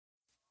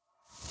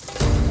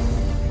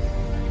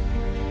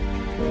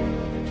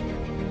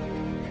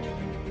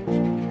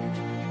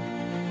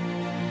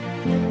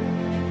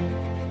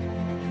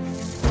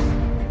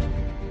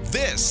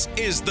This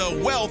is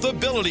the Wealth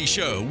Ability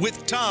Show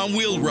with Tom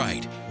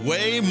Wheelwright.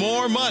 Way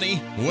more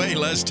money, way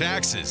less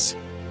taxes.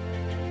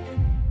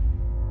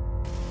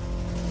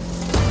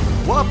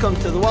 Welcome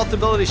to the Wealth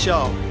Ability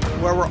Show,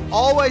 where we're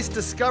always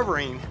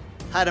discovering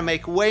how to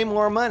make way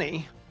more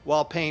money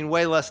while paying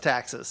way less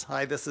taxes.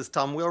 Hi, this is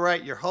Tom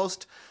Wheelwright, your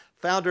host,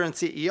 founder and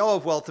CEO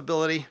of Wealth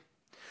Ability.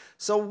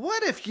 So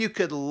what if you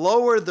could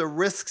lower the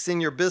risks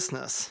in your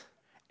business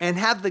and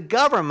have the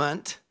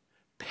government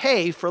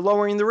pay for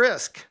lowering the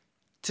risk?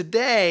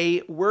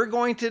 Today, we're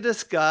going to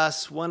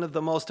discuss one of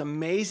the most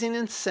amazing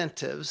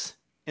incentives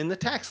in the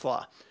tax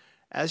law.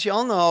 As you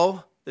all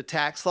know, the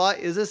tax law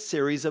is a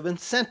series of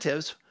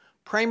incentives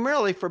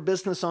primarily for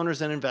business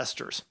owners and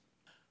investors.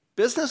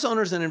 Business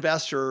owners and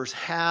investors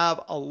have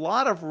a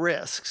lot of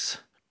risks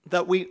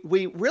that we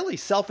really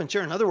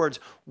self-insure. In other words,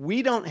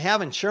 we don't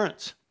have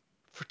insurance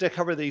to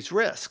cover these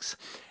risks.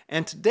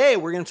 And today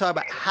we're going to talk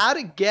about how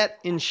to get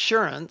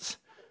insurance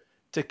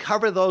to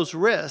cover those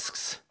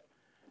risks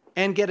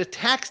and get a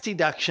tax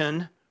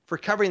deduction for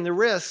covering the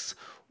risks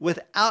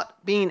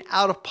without being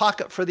out of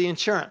pocket for the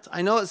insurance.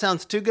 I know it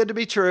sounds too good to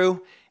be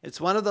true. It's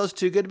one of those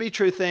too good to be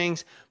true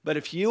things. But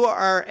if you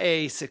are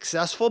a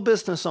successful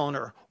business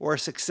owner or a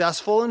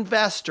successful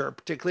investor,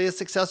 particularly a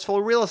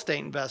successful real estate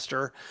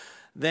investor,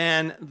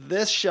 then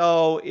this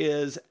show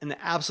is an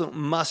absolute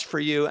must for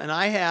you. And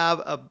I have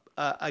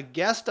a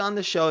guest on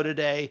the show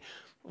today,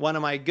 one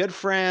of my good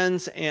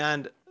friends,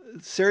 and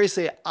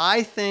seriously,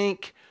 I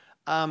think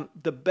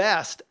the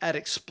best at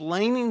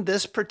explaining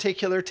this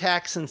particular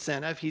tax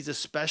incentive. He's a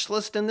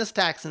specialist in this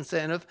tax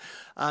incentive.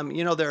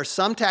 There are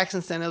some tax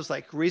incentives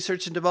like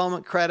research and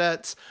development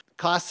credits,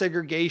 cost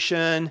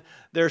segregation.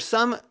 There are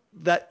some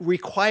that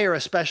require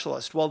a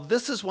specialist. Well,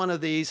 this is one of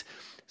these.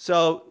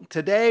 So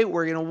today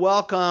we're going to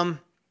welcome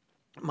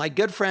my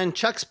good friend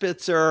Chuck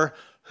Spitzer,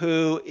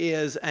 who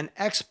is an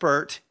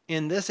expert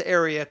in this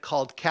area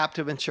called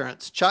captive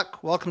insurance.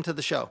 Chuck, welcome to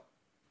the show.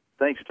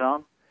 Thanks,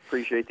 Tom.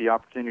 Appreciate the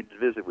opportunity to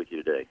visit with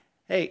you today.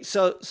 Hey,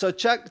 so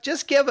Chuck,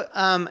 just give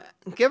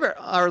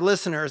our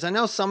listeners, I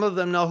know some of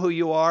them know who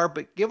you are,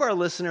 but give our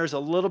listeners a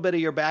little bit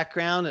of your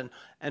background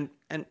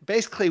and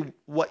basically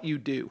what you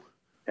do.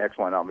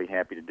 Excellent. I'll be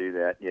happy to do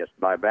that. Yes,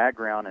 by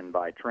background and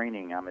by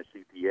training, I'm a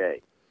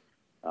CPA.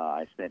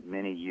 I spent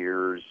many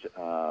years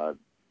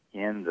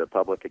in the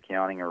public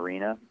accounting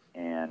arena,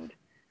 and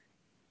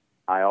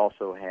I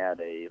also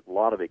had a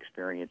lot of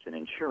experience in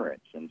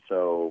insurance. And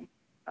so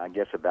I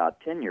guess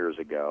about 10 years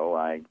ago,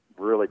 I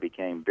really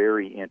became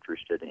very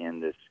interested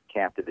in this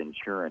captive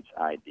insurance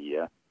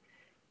idea.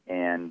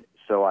 And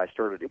so I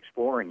started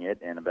exploring it,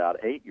 and about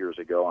 8 years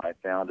ago, I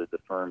founded the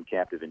firm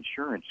Captive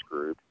Insurance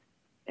Group.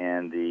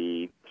 And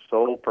the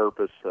sole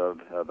purpose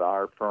of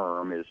our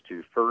firm is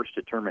to first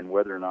determine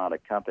whether or not a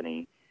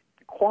company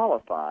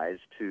qualifies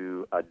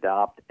to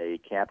adopt a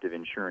captive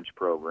insurance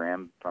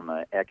program from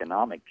an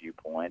economic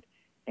viewpoint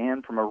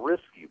and from a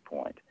risk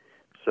viewpoint.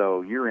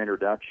 So your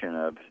introduction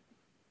of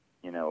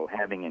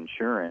having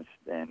insurance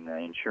and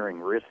insuring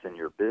risks in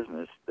your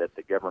business that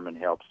the government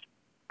helps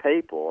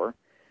pay for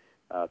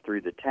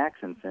through the tax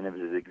incentives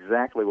is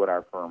exactly what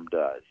our firm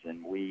does.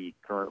 And we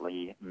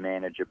currently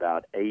manage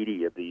about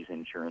 80 of these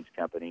insurance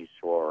companies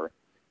for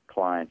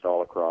clients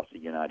all across the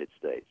United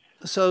States.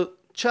 So,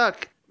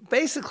 Chuck,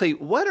 basically,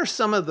 what are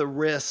some of the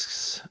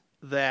risks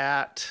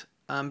that,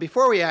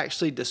 before we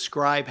actually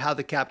describe how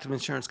the captive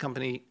insurance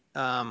company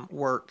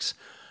works,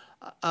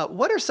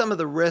 what are some of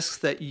the risks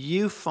that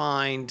you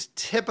find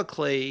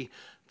typically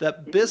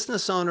that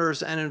business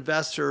owners and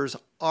investors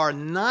are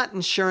not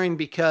insuring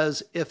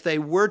because if they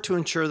were to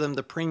insure them,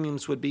 the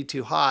premiums would be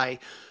too high,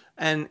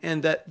 and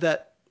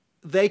that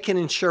they can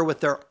insure with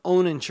their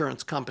own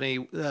insurance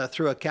company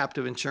through a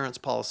captive insurance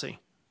policy?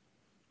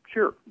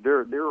 Sure,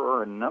 there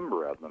are a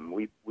number of them.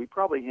 We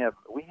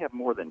have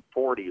more than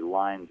 40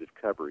 lines of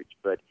coverage,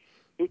 but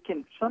it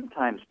can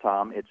sometimes,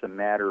 Tom, it's a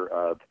matter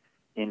of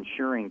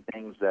insuring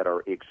things that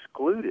are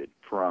excluded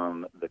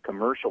from the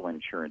commercial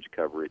insurance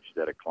coverage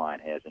that a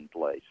client has in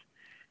place.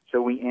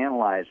 So we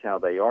analyze how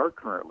they are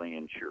currently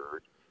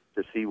insured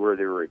to see where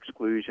there are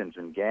exclusions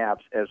and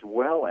gaps, as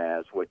well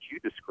as what you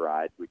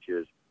described, which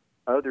is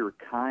other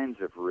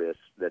kinds of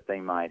risks that they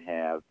might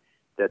have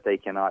that they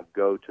cannot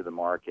go to the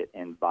market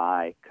and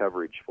buy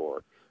coverage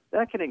for.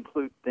 That can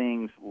include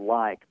things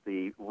like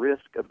the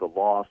risk of the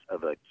loss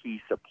of a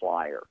key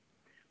supplier.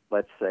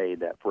 Let's say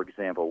that, for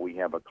example, we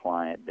have a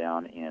client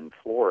down in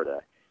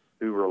Florida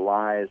who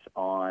relies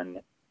on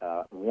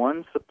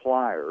one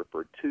supplier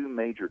for two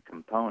major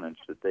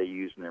components that they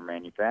use in their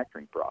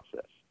manufacturing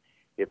process.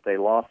 If they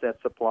lost that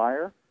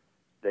supplier,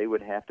 they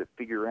would have to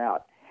figure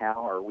out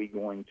how are we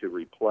going to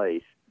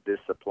replace this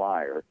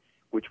supplier,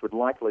 which would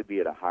likely be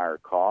at a higher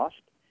cost.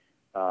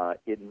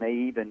 It may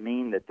even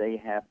mean that they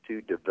have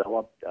to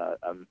develop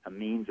a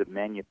means of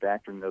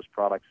manufacturing those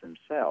products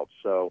themselves.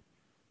 So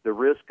the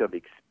risk of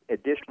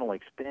additional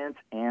expense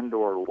and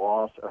or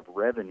loss of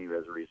revenue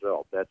as a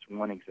result, that's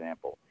one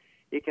example.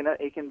 It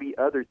can be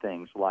other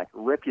things like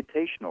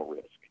reputational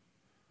risk.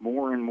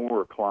 more and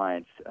more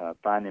clients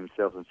find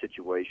themselves in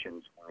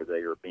situations where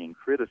they are being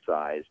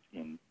criticized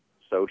in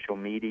social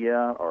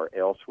media or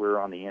elsewhere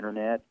on the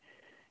internet,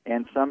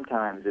 and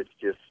sometimes it's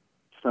just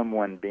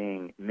someone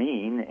being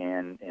mean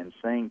and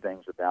saying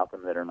things about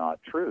them that are not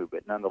true,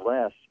 but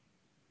nonetheless,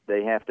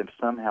 they have to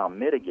somehow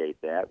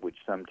mitigate that, which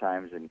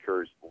sometimes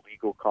incurs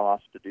legal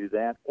costs to do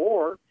that.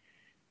 Or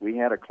we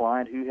had a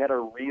client who had a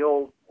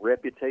real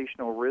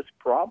reputational risk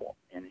problem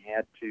and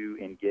had to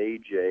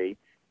engage a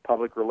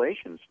public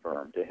relations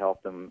firm to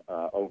help them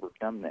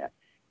overcome that.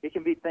 It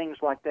can be things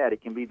like that.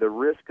 It can be the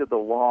risk of the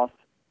loss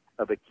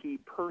of a key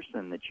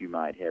person that you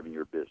might have in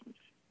your business.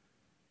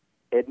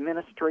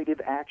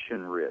 Administrative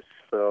action risk.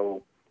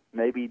 So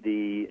maybe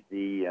the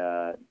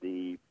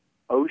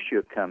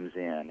OSHA comes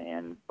in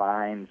and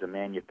fines a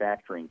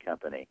manufacturing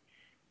company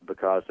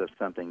because of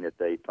something that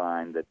they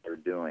find that they're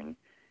doing.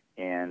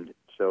 And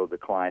so the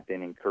client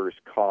then incurs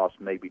costs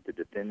maybe to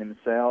defend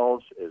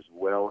themselves as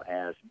well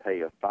as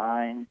pay a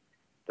fine.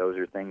 Those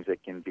are things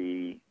that can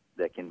be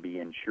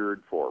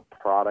insured for.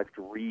 Product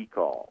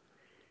recall.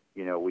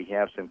 You know, we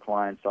have some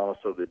clients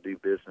also that do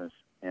business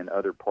in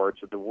other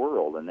parts of the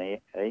world, and they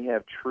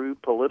have true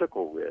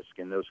political risk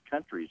in those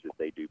countries that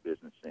they do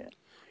business in.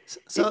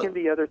 So, it can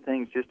be other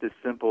things just as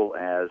simple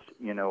as,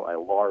 you know, a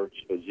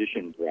large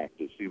physician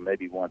practice who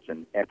maybe wants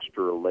an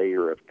extra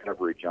layer of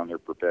coverage on their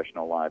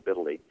professional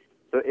liability.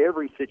 So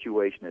every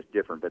situation is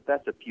different, but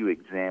that's a few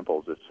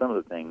examples of some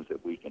of the things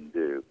that we can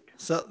do.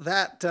 So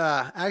that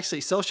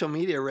actually social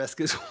media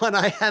risk is one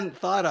I hadn't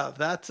thought of.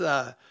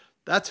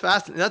 That's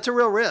fascinating. That's a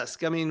real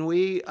risk. I mean,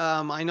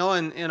 I know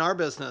in our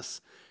business,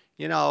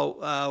 you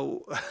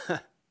know,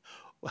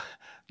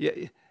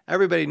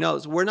 everybody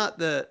knows we're not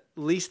the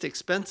least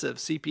expensive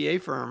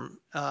CPA firm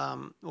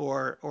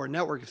or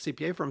network of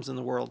CPA firms in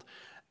the world.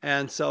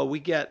 And so we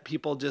get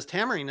people just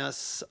hammering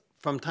us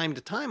from time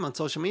to time on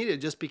social media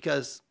just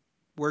because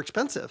we're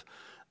expensive.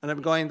 And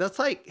I'm going, that's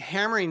like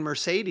hammering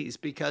Mercedes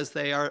because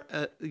they are,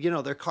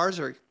 their cars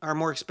are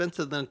more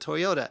expensive than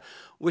Toyota,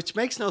 which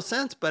makes no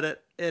sense,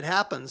 but it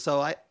happens.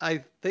 So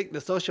I think the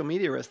social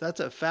media risk,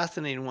 that's a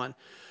fascinating one.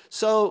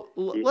 So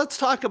let's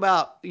talk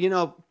about, you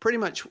know, pretty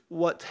much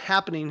what's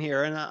happening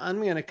here. And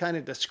I'm going to kind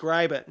of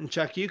describe it. And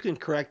Chuck, you can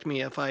correct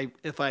me if I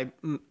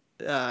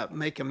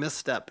make a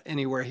misstep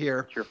anywhere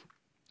here. Sure.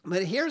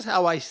 But here's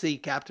how I see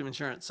captive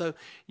insurance. So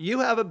you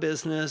have a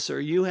business,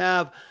 or you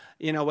have,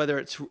 you know, whether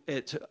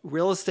it's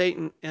real estate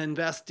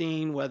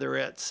investing, whether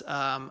it's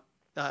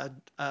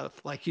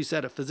like you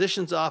said, a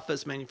physician's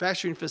office,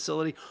 manufacturing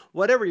facility,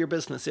 whatever your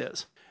business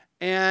is.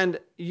 And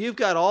you've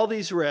got all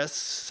these risks,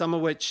 some of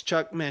which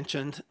Chuck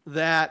mentioned,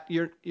 that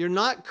you're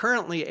not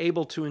currently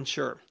able to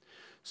insure.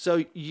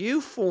 So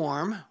you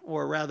form,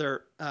 or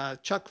rather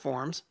Chuck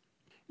forms,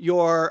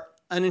 an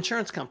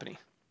insurance company.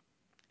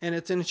 And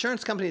it's an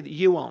insurance company that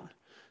you own.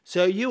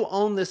 So you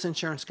own this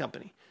insurance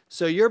company.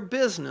 So your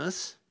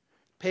business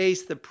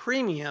pays the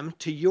premium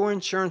to your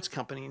insurance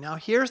company. Now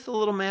here's the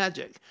little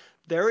magic.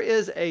 There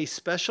is a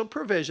special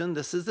provision,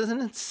 this is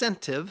an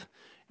incentive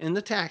in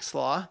the tax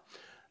law,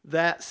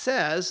 that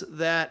says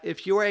that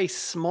if you're a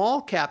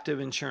small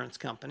captive insurance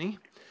company,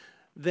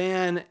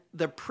 then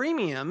the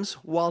premiums,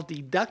 while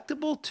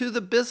deductible to the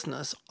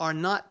business, are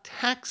not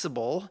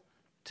taxable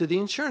to the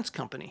insurance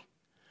company.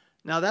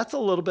 Now that's a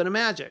little bit of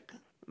magic,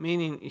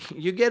 meaning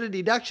you get a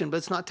deduction, but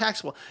it's not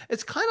taxable.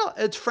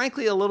 It's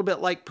frankly a little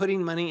bit like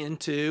putting money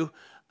into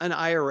an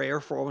IRA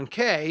or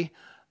 401k,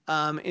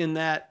 in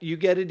that you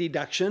get a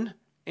deduction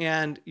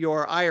and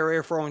your IRA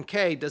or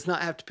 401k does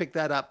not have to pick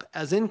that up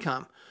as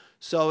income.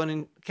 So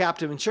a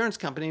captive insurance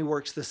company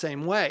works the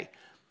same way.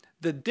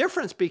 The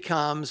difference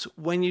becomes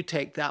when you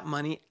take that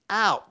money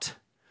out.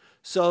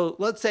 So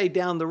let's say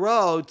down the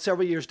road,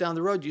 several years down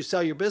the road, you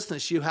sell your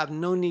business, you have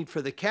no need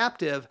for the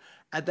captive.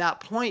 At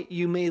that point,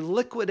 you may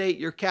liquidate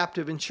your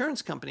captive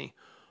insurance company.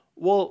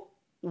 Well,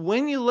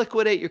 when you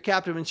liquidate your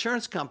captive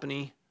insurance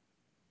company,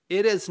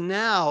 it is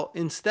now,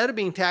 instead of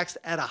being taxed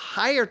at a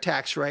higher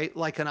tax rate,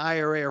 like an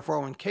IRA or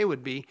 401k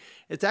would be,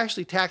 it's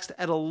actually taxed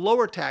at a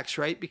lower tax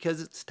rate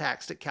because it's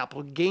taxed at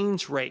capital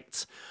gains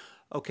rates.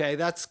 Okay,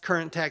 that's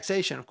current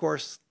taxation. Of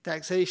course,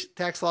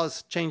 tax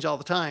laws change all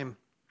the time,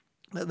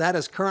 but that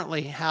is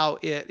currently how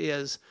it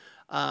is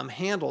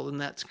handled,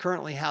 and that's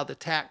currently how the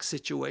tax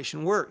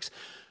situation works.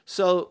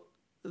 So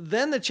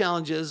then the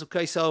challenge is,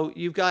 okay, so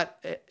you've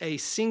got a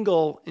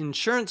single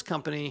insurance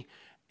company.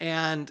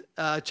 And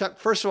Chuck,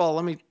 first of all,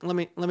 let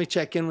me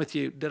check in with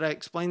you. Did I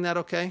explain that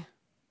okay?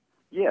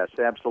 Yes,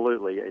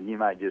 absolutely. And you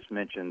might just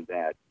mention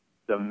that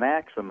the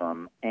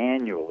maximum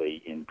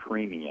annually in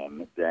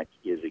premium that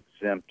is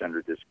exempt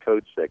under this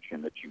code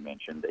section that you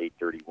mentioned,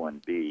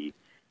 831B,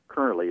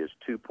 currently is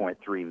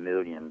 $2.3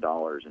 million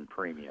in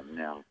premium.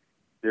 Now,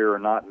 there are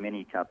not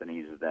many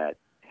companies that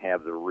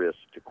have the risk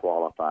to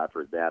qualify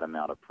for that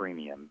amount of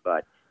premium.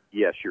 But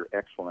yes, your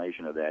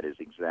explanation of that is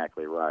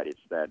exactly right. It's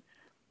that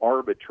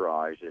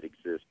arbitrage that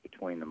exists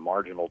between the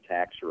marginal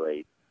tax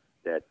rate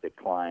that the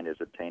client is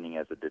obtaining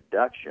as a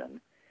deduction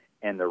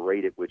and the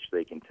rate at which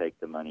they can take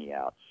the money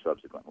out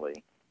subsequently.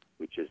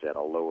 which is at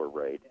a lower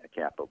rate, a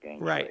capital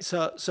gains Right. rate.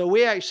 So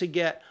we actually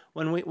get,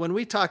 when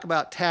we talk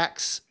about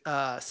tax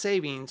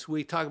savings,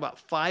 we talk about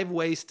 5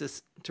 ways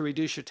to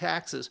reduce your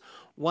taxes.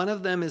 One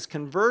of them is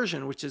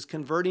conversion, which is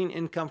converting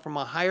income from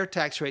a higher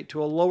tax rate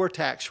to a lower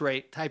tax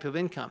rate type of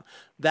income.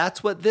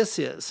 That's what this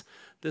is.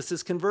 This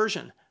is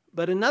conversion.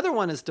 But another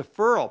one is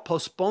deferral,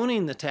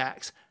 postponing the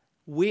tax.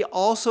 We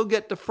also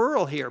get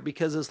deferral here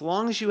because as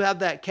long as you have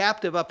that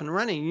captive up and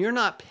running, you're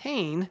not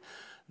paying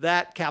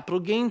that capital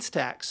gains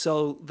tax.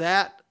 So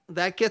that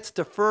gets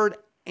deferred,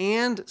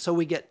 and so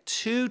we get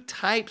 2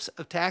 types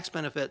of tax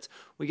benefits.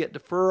 We get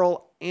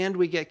deferral and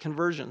we get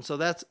conversion. So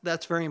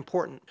that's very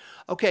important.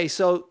 Okay,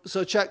 so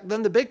Chuck,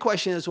 then the big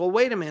question is, well,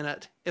 wait a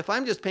minute. If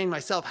I'm just paying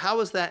myself, how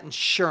is that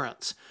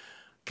insurance?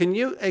 Can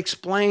you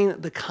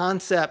explain the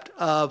concept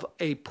of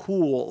a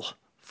pool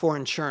for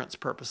insurance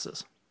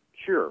purposes?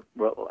 Sure.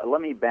 Well, let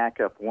me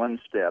back up one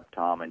step,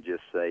 Tom, and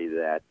just say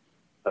that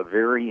a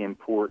very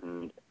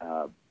important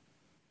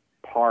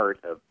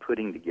part of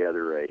putting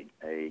together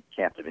a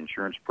captive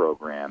insurance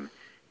program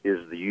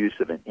is the use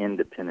of an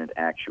independent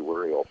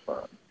actuarial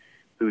firm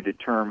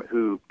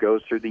who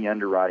goes through the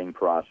underwriting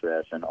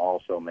process and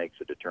also makes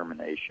a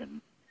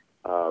determination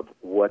of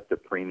what the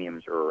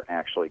premiums are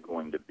actually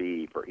going to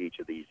be for each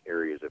of these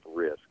areas of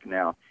risk.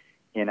 Now,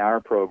 in our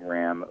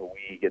program,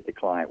 we get the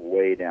client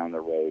way down the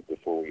road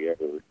before we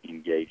ever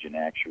engage an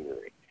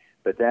actuary.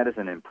 But that is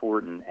an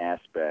important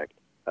aspect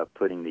of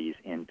putting these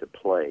into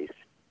place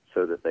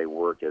so that they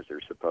work as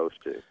they're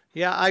supposed to.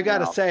 Yeah, I got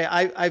to say,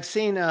 I've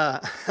seen,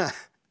 I've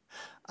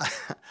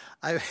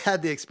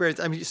had the experience.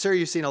 I'm sure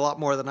you've seen a lot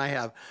more than I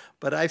have,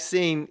 but I've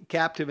seen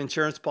captive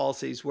insurance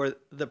policies where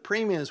the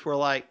premiums were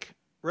like,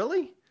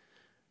 really?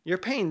 You're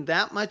paying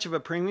that much of a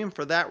premium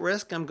for that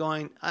risk? I'm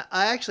going,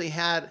 I actually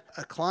had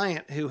a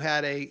client who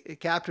had a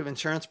captive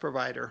insurance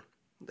provider,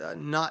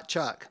 not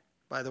Chuck,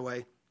 by the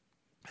way,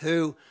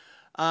 who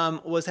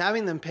was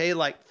having them pay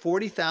like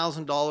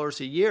 $40,000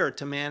 a year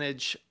to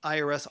manage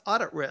IRS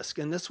audit risk.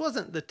 And this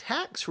wasn't the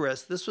tax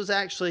risk. This was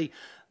actually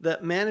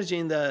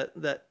managing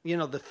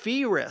the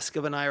fee risk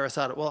of an IRS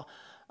audit. Well,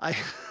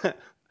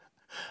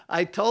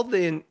 I told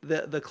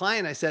the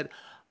client, I said,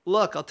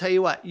 look, I'll tell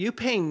you what, you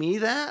pay me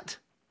that,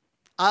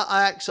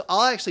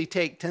 I'll actually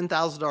take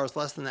 $10,000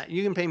 less than that.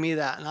 You can pay me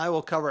that, and I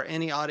will cover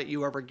any audit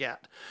you ever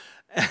get.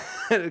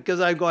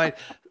 Because I'm going,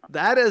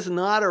 that's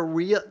not a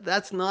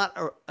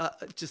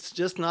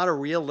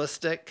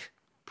realistic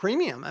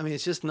premium. I mean,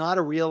 it's not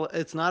a real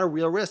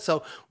risk.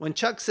 So when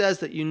Chuck says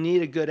that you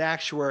need a good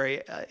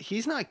actuary,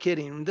 he's not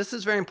kidding. This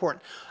is very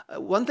important.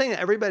 One thing that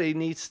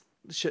everybody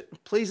should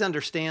please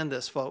understand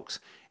this, folks,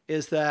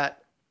 is that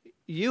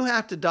you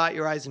have to dot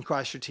your I's and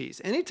cross your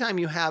T's. Anytime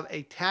you have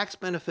a tax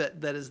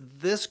benefit that is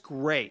this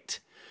great,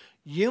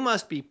 you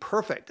must be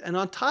perfect. And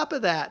on top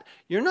of that,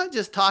 you're not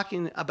just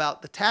talking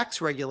about the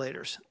tax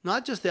regulators,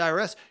 not just the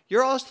IRS,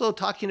 you're also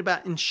talking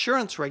about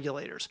insurance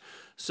regulators.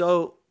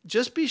 So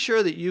just be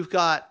sure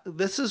that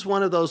this is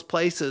one of those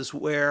places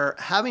where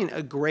having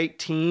a great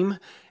team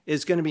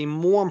is going to be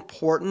more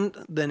important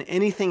than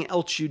anything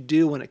else you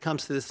do when it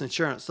comes to this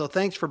insurance. So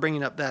thanks for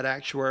bringing up that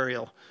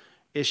actuarial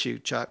issue,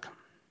 Chuck.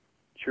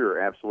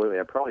 Sure, absolutely.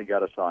 I probably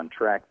got us on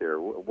track there.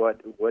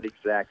 What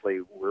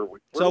exactly were we?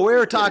 So we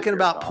were talking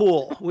about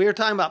pool. We were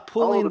talking about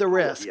pooling the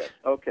risk. Yes.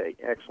 Okay,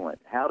 excellent.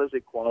 How does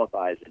it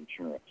qualify as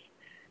insurance?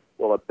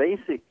 Well, a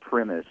basic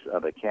premise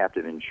of a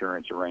captive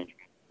insurance arrangement,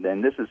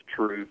 then this is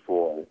true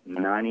for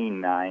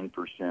 99%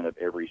 of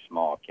every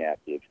small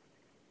captive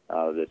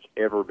that's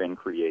ever been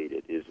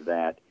created, is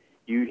that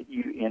you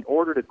in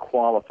order to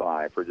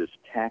qualify for this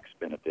tax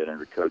benefit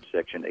under Code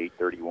Section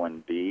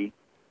 831B,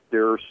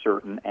 there are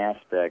certain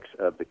aspects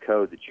of the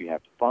code that you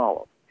have to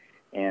follow.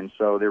 And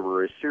so there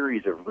were a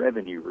series of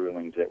revenue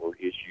rulings that were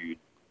issued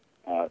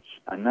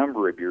a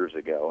number of years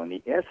ago. And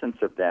the essence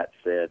of that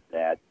said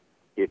that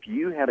if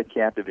you had a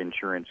captive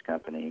insurance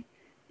company,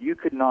 you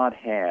could not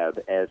have,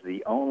 as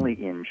the only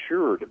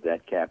insured of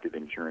that captive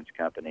insurance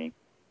company,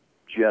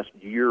 just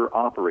your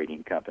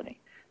operating company.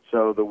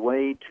 So the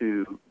way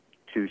to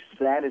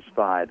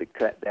satisfy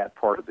that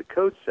part of the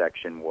code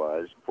section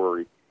was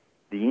for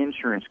the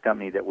insurance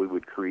company that we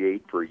would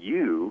create for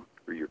you,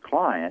 for your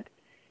client,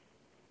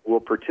 will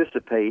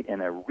participate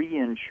in a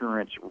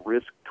reinsurance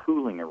risk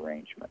pooling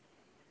arrangement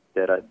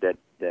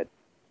that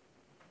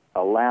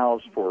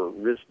allows for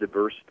risk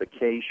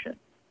diversification,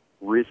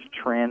 risk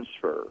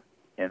transfer,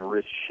 and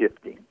risk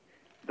shifting.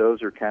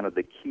 Those are kind of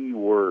the key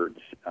words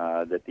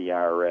that the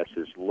IRS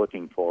is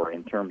looking for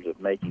in terms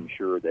of making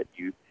sure that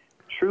you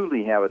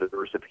truly have a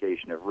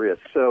diversification of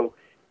risk. So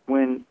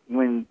when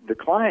the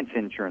client's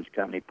insurance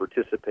company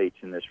participates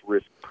in this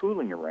risk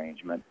pooling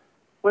arrangement,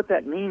 what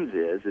that means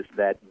is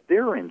that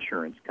their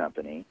insurance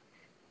company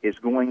is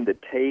going to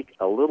take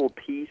a little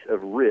piece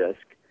of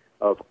risk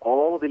of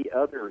all the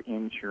other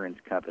insurance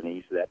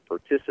companies that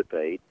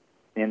participate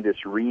in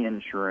this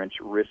reinsurance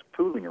risk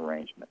pooling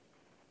arrangement.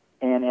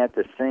 And at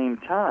the same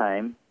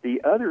time,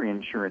 the other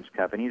insurance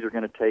companies are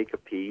going to take a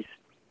piece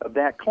of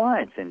that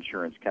client's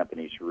insurance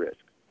company's risk.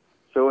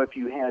 So if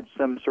you had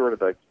some sort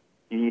of a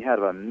you have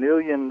 $1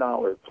 million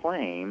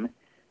claim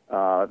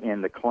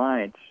in the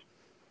client's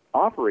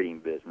operating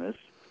business,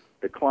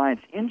 the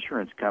client's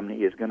insurance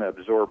company is going to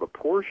absorb a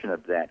portion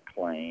of that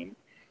claim,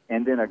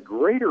 and then a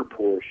greater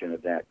portion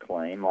of that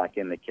claim, like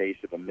in the case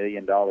of $1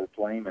 million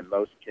claim, in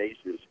most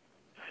cases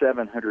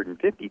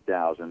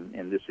 $750,000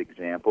 in this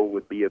example,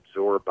 would be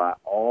absorbed by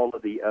all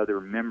of the other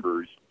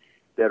members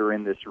that are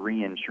in this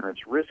reinsurance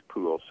risk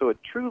pool. So it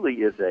truly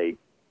is a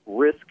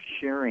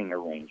risk-sharing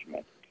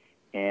arrangement,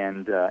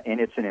 and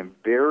it's a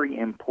very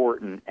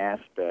important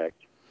aspect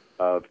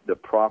of the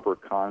proper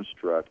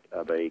construct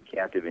of a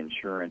captive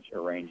insurance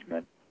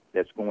arrangement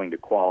that's going to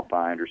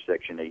qualify under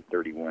Section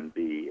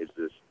 831B, is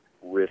this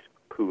risk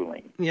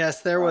pooling.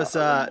 Yes, there was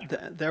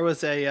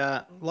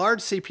a large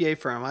CPA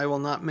firm. I will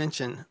not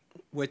mention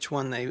which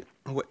one that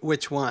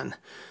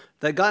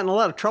got in a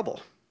lot of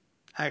trouble,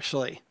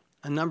 actually,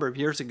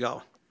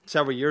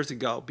 several years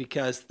ago,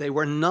 because they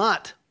were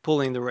not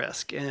pooling the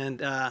risk, and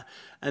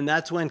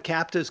that's when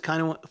captives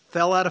kind of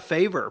fell out of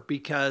favor,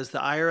 because the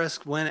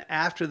IRS went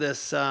after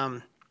this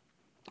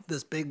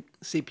big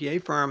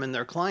CPA firm and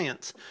their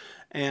clients,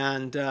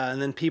 and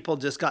then people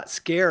just got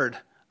scared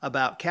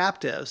about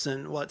captives.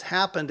 And what's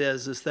happened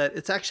is that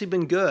it's actually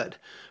been good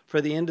for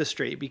the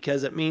industry,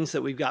 because it means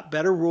that we've got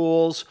better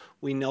rules.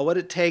 We know what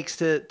it takes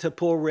to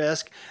pool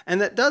risk,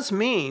 and that does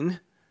mean,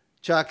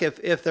 Chuck,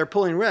 if they're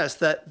pulling risk,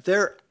 that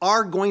there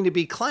are going to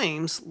be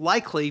claims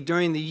likely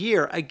during the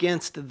year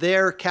against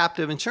their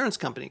captive insurance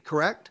company,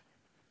 correct?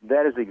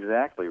 That is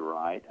exactly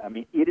right. I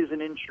mean, it is an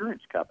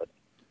insurance company,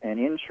 and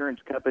insurance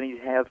companies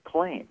have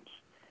claims.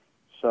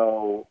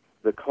 So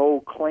the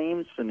whole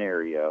claim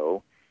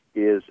scenario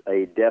is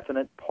a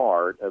definite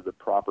part of the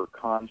proper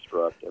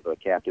construct of a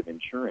captive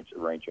insurance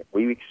arrangement.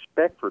 We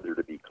expect for there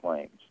to be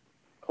claims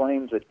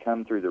that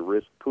come through the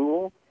risk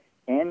pool,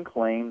 and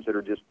claims that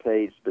are just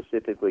paid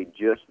specifically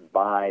just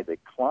by the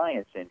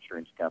client's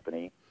insurance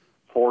company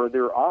for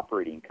their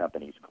operating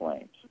company's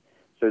claims.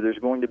 So there's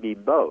going to be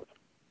both.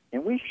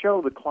 And we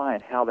show the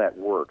client how that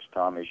works,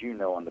 Tom. As you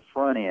know, on the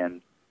front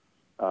end,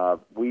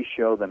 we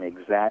show them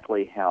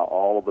exactly how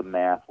all of the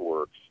math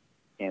works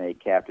in a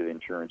captive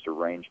insurance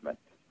arrangement.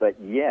 But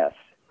yes,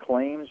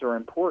 claims are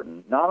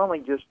important, not only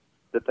just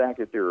the fact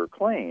that there are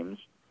claims,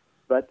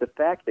 but the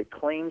fact that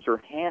claims are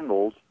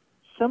handled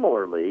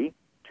similarly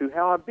to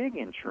how a big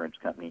insurance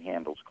company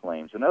handles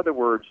claims. In other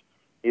words,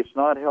 it's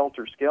not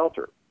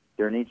helter-skelter.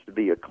 There needs to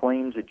be a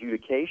claims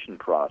adjudication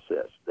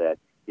process that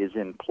is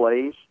in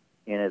place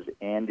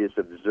and is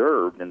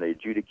observed in the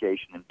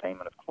adjudication and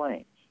payment of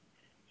claims.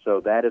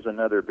 So that is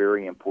another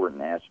very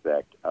important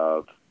aspect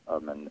of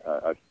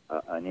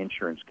an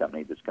insurance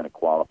company that's going to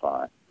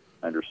qualify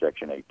under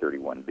Section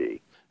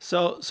 831B.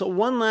 So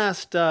one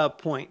last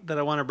point that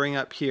I want to bring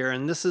up here,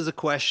 and this is a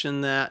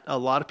question that a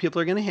lot of people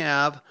are going to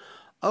have.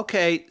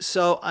 Okay,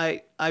 so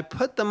I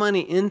put the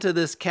money into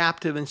this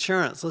captive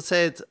insurance. Let's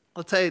say it's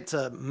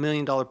 $1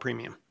 million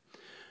premium,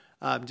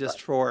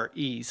 just for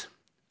ease.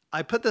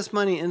 I put this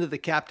money into the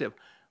captive.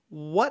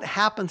 What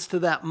happens to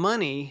that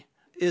money?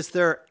 Is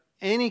there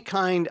any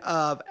kind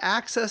of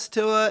access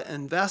to it,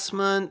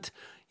 investment?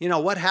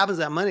 What happens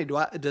to that money?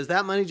 Does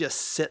that money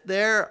just sit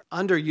there,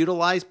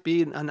 underutilized,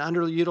 be an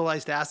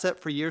underutilized asset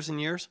for years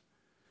and years?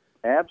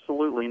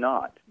 Absolutely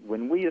not.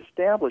 When we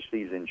establish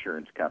these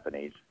insurance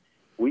companies,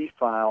 we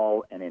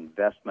file an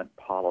investment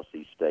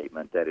policy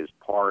statement that is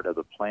part of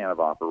the plan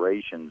of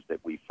operations that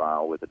we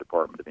file with the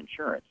Department of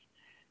Insurance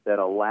that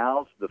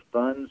allows the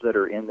funds that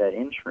are in that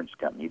insurance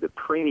company, the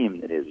premium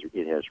that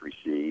it has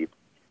received,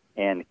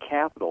 and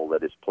capital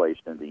that is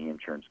placed in the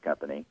insurance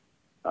company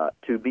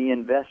to be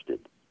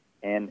invested.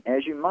 And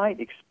as you might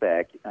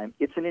expect,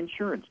 it's an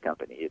insurance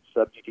company. It's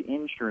subject to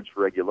insurance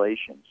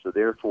regulations. So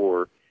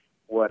therefore,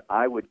 what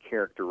I would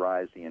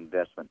characterize the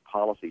investment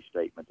policy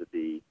statement to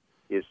be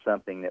is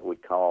something that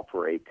would call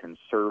for a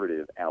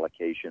conservative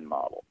allocation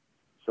model.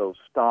 So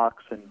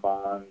stocks and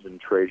bonds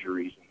and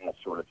treasuries and that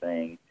sort of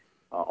thing,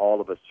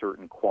 all of a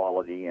certain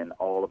quality and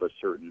all of a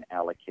certain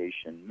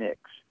allocation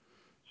mix.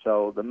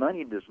 So the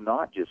money does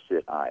not just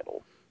sit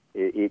idle.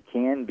 It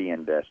can be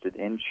invested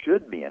and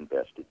should be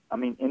invested.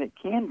 And it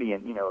can be,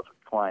 if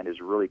a client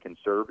is really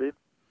conservative,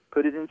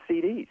 put it in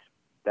CDs.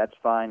 That's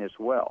fine as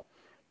well.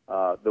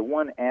 The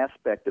one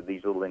aspect of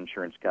these little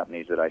insurance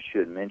companies that I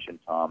should mention,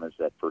 Tom, is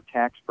that for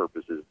tax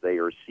purposes, they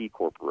are C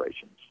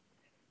corporations.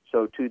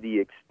 So to the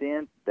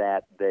extent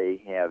that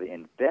they have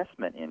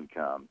investment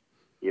income,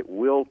 it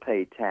will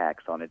pay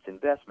tax on its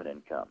investment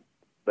income,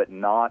 but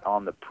not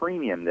on the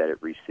premium that it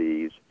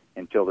receives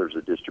until there's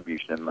a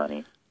distribution of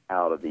money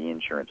out of the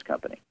insurance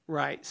company.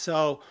 Right.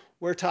 So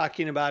we're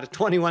talking about a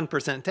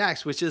 21%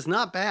 tax, which is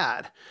not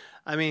bad.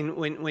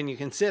 When you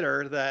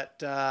consider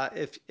that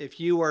if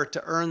you were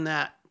to earn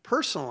that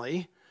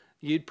personally,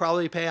 you'd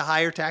probably pay a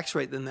higher tax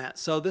rate than that.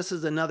 So this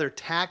is another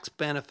tax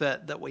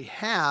benefit that we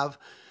have,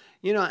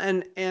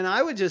 and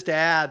I would just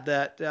add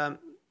that,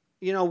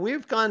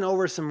 we've gone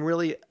over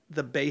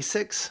the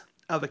basics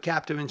of a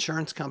captive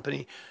insurance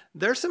company.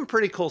 There's some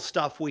pretty cool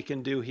stuff we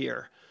can do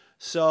here.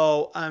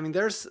 So, I mean,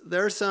 there's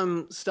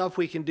some stuff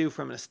we can do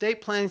from an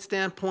estate planning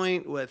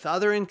standpoint with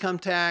other income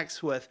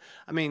tax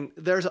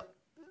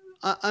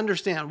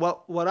understand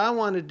what I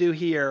want to do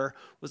here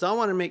was I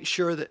want to make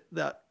sure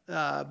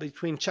that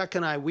between Chuck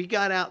and I, we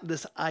got out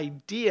this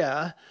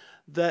idea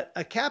that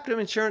a captive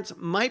insurance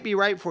might be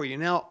right for you.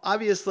 Now,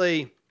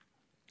 obviously,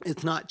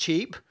 it's not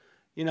cheap.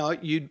 You know,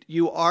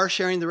 you are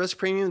sharing the risk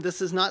premium.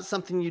 This is not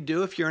something you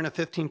do if you're in a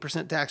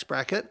 15% tax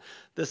bracket.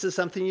 This is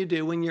something you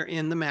do when you're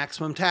in the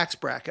maximum tax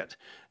bracket.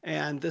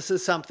 And this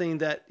is something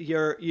that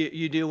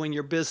you do when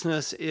your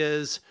business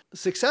is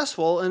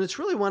successful. And it's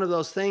really one of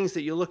those things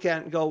that you look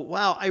at and go,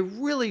 wow, I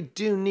really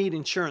do need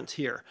insurance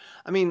here.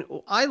 I mean,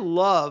 I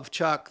love,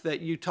 Chuck,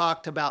 that you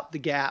talked about the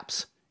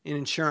gaps in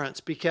insurance,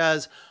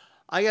 because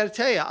I got to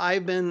tell you, I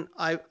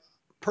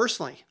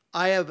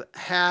have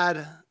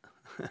had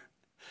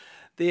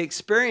the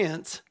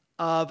experience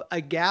of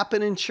a gap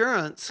in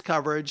insurance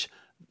coverage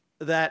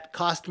that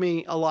cost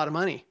me a lot of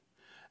money.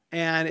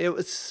 And it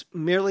was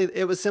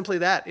simply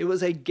that. It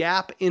was a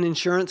gap in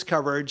insurance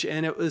coverage,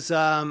 and it was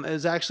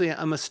actually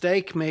a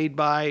mistake made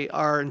by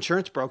our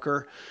insurance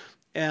broker,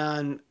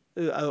 and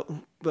a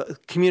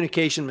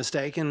communication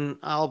mistake. And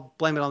I'll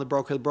blame it on the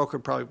broker. The broker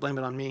would probably blame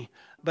it on me.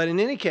 But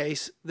in any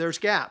case, there's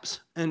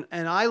gaps. And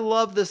I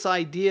love this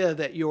idea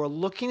that you're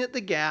looking at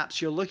the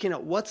gaps, you're looking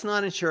at what's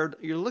not insured,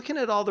 you're looking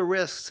at all the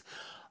risks.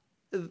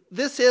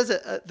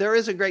 There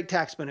is a great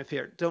tax benefit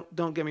here.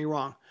 Don't get me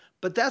wrong.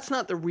 But that's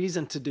not the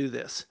reason to do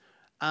this.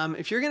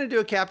 If you're going to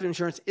do a captive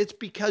insurance, it's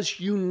because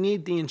you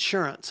need the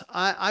insurance.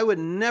 I would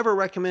never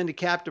recommend a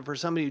captive for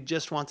somebody who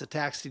just wants a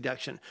tax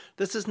deduction.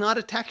 This is not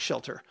a tax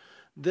shelter.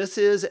 This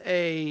is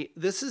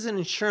an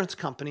insurance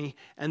company,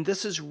 and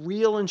this is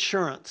real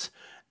insurance.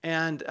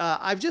 And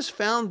I've just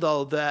found,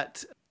 though,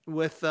 that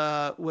with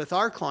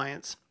our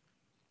clients,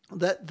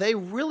 that they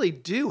really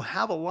do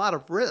have a lot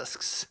of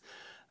risks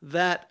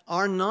that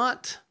are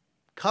not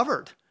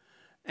covered,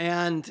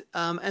 and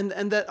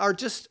that are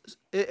just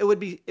it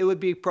would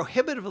be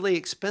prohibitively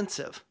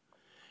expensive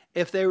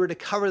if they were to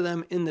cover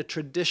them in the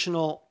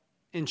traditional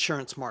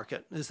insurance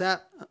market. Is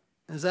that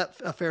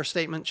a fair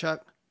statement,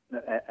 Chuck?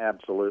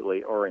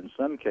 Absolutely. Or in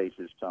some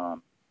cases,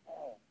 Tom,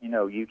 you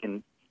know, you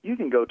can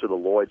go to the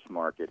Lloyd's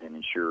market and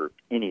insure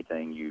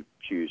anything you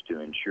choose to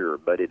insure,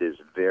 but it is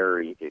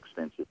very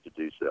expensive to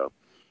do so.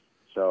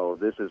 So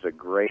this is a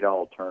great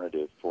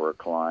alternative for a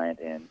client,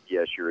 and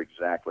yes, you're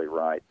exactly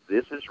right.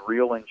 This is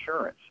real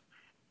insurance.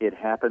 It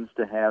happens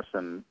to have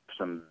some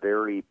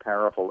very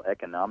powerful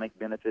economic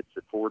benefits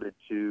afforded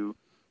to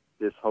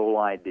this whole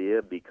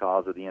idea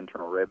because of the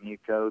Internal Revenue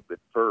Code, but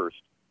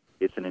first,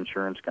 it's an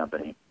insurance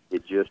company.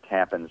 It just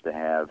happens to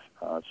have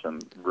some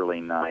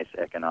really nice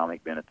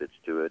economic benefits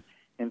to it.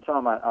 And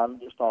Tom, I'd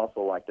just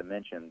also like to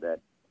mention that,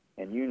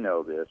 and you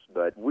know this,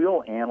 but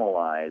we'll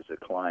analyze a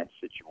client's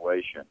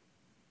situation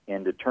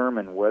and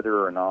determine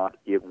whether or not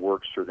it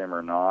works for them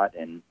or not.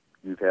 And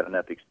you've had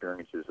enough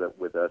experiences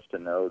with us to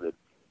know that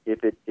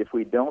if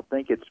we don't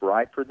think it's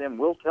right for them,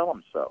 we'll tell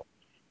them so.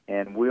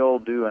 And we'll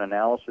do an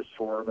analysis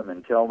for them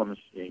and tell them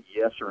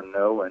yes or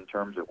no in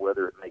terms of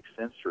whether it makes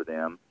sense for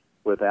them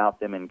without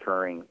them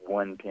incurring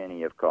one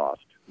penny of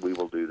cost. We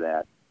will do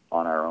that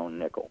on our own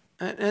nickel.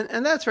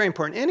 And that's very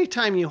important.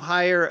 Anytime you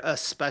hire a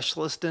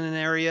specialist in an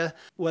area,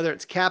 whether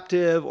it's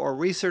captive or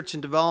research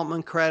and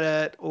development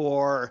credit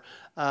or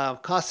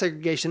cost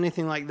segregation,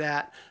 anything like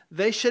that,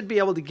 they should be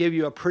able to give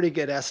you a pretty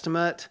good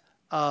estimate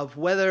of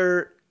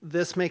whether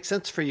this makes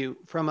sense for you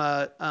from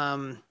a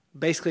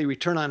basically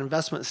return on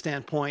investment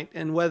standpoint,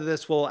 and whether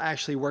this will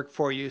actually work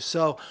for you.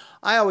 So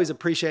I always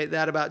appreciate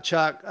that about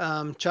Chuck.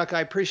 Chuck,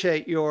 I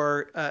appreciate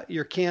your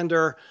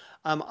candor.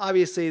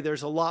 Obviously,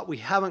 there's a lot we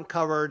haven't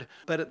covered,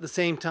 but at the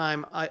same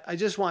time, I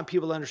just want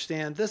people to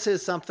understand this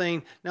is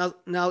something. Now,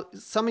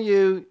 some of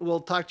you will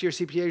talk to your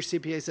CPA. Your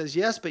CPA says,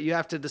 yes, but you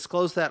have to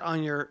disclose that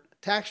on your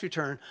tax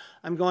return.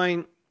 I'm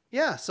going,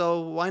 yeah,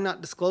 so why not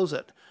disclose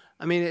it?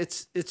 I mean,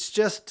 it's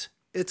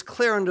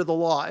clear under the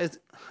law. It's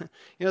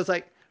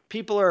like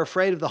people are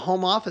afraid of the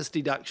home office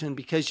deduction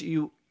because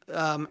you,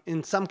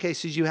 in some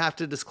cases, you have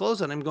to disclose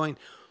it. I'm going,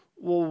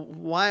 well,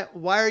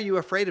 why are you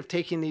afraid of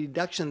taking the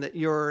deduction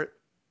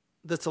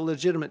that's a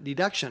legitimate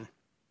deduction?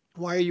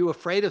 Why are you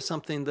afraid of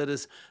something that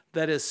is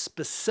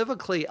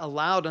specifically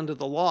allowed under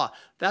the law?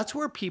 That's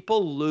where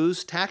people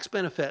lose tax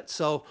benefits.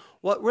 So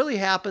what really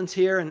happens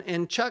here,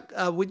 and Chuck,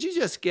 would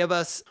you give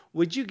us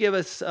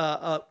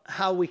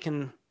how we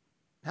could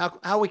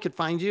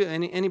find you?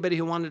 Anybody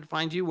who wanted to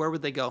find you, where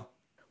would they go?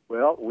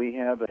 Well, we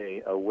have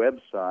a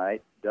website,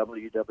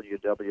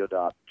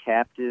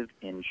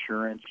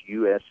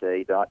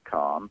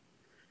 www.captiveinsuranceUSA.com.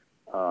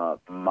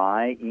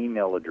 My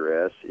email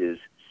address is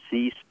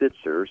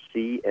cspitzer,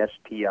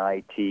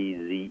 CSPITZER,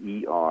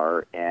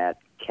 at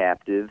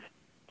captive,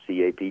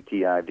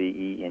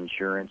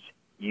 CAPTIVE,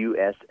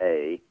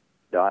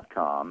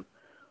 insuranceUSA.com.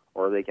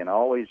 Or they can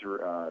always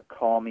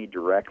call me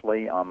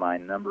directly on my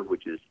number,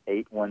 which is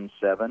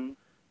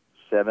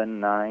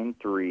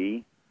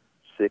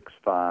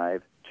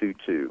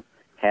 817-793-6522.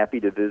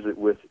 happy to visit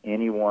with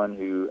anyone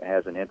who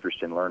has an interest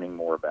in learning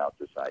more about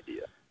this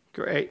idea.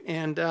 Great.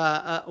 And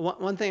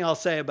one thing I'll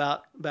say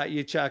about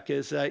you, Chuck,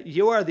 is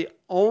you are the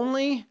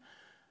only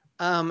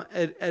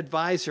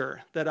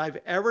advisor that I've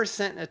ever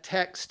sent a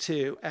text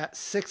to at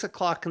 6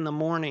 o'clock in the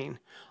morning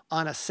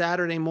on a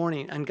Saturday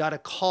morning and got a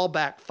call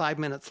back 5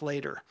 minutes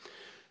later.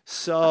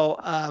 So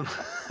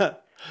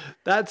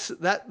that's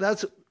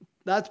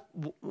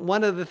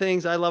one of the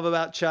things I love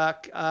about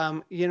Chuck.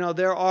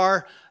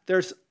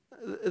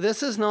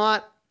 This is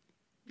not,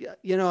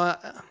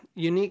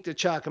 unique to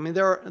Chuck. I mean,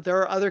 there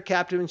are other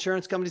captive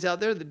insurance companies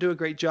out there that do a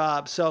great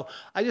job. So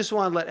I just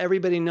want to let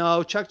everybody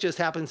know Chuck just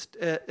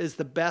is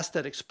the best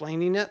at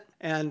explaining it.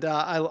 And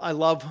I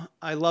love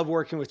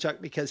working with Chuck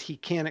because he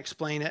can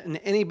explain it.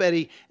 And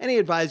any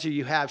advisor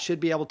you have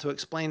should be able to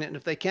explain it. And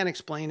if they can't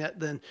explain it,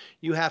 then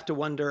you have to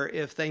wonder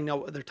if they know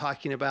what they're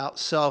talking about.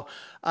 So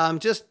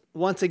just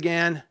once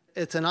again,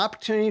 it's an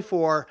opportunity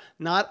for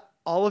not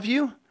all of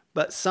you,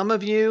 but some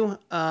of you,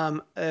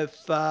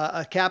 if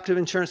a captive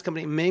insurance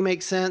company may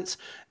make sense,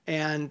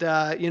 and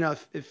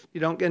if you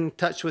don't get in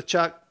touch with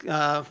Chuck,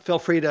 feel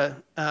free to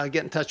get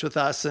in touch with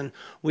us, and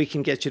we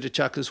can get you to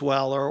Chuck as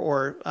well,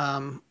 or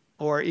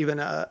even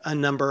a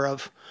number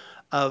of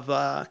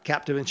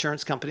captive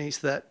insurance companies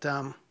that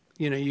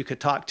you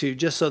could talk to,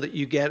 just so that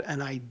you get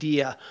an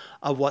idea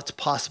of what's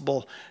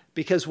possible.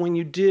 Because when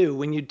you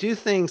do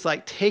things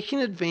like taking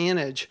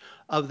advantage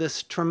of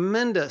this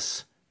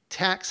tremendous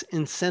tax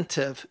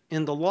incentive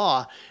in the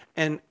law,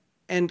 and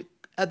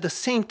at the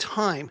same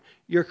time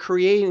you're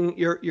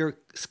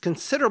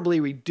considerably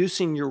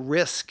reducing your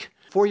risk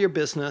for your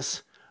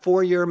business,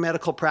 for your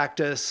medical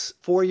practice,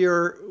 for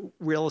your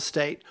real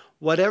estate,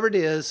 whatever it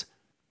is,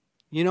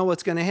 you know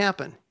what's going to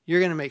happen.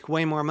 You're going to make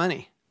way more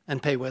money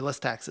and pay way less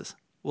taxes.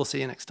 We'll see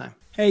you next time.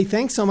 Hey,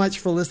 thanks so much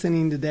for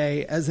listening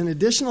today. As an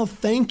additional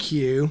thank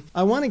you,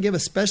 I want to give a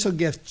special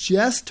gift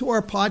just to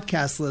our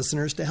podcast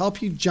listeners to help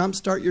you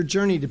jumpstart your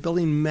journey to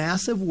building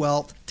massive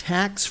wealth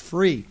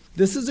tax-free.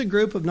 This is a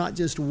group of not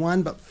just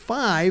 1, but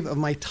 5 of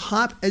my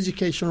top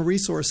educational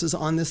resources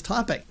on this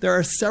topic. There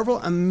are several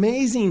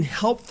amazing,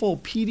 helpful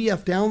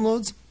PDF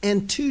downloads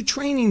and 2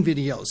 training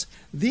videos.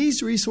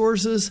 These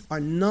resources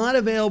are not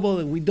available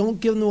and we don't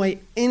give them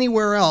away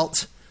anywhere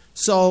else.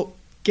 So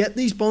get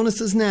these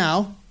bonuses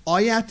now. All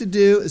you have to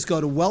do is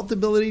go to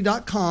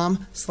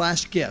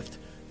wealthability.com/gift.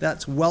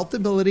 That's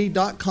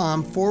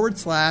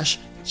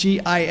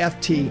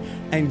wealthability.com/GIFT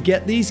and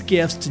get these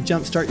gifts to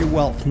jumpstart your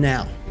wealth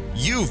now.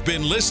 You've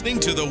been listening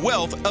to the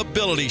Wealth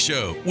Ability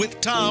Show with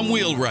Tom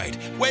Wheelwright.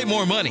 Way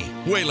more money,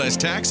 way less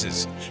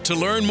taxes. To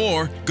learn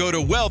more, go to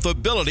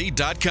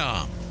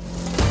wealthability.com.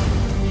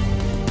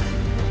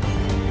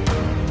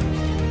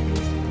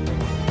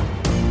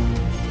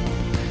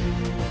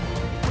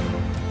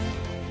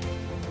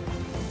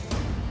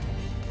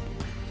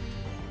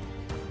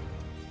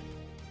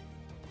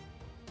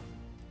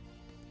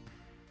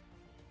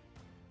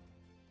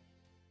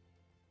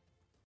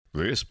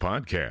 This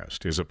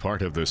podcast is a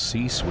part of the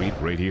C-Suite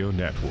Radio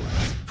Network.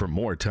 For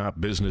more top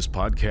business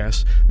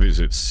podcasts,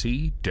 visit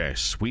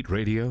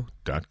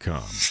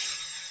c-suiteradio.com.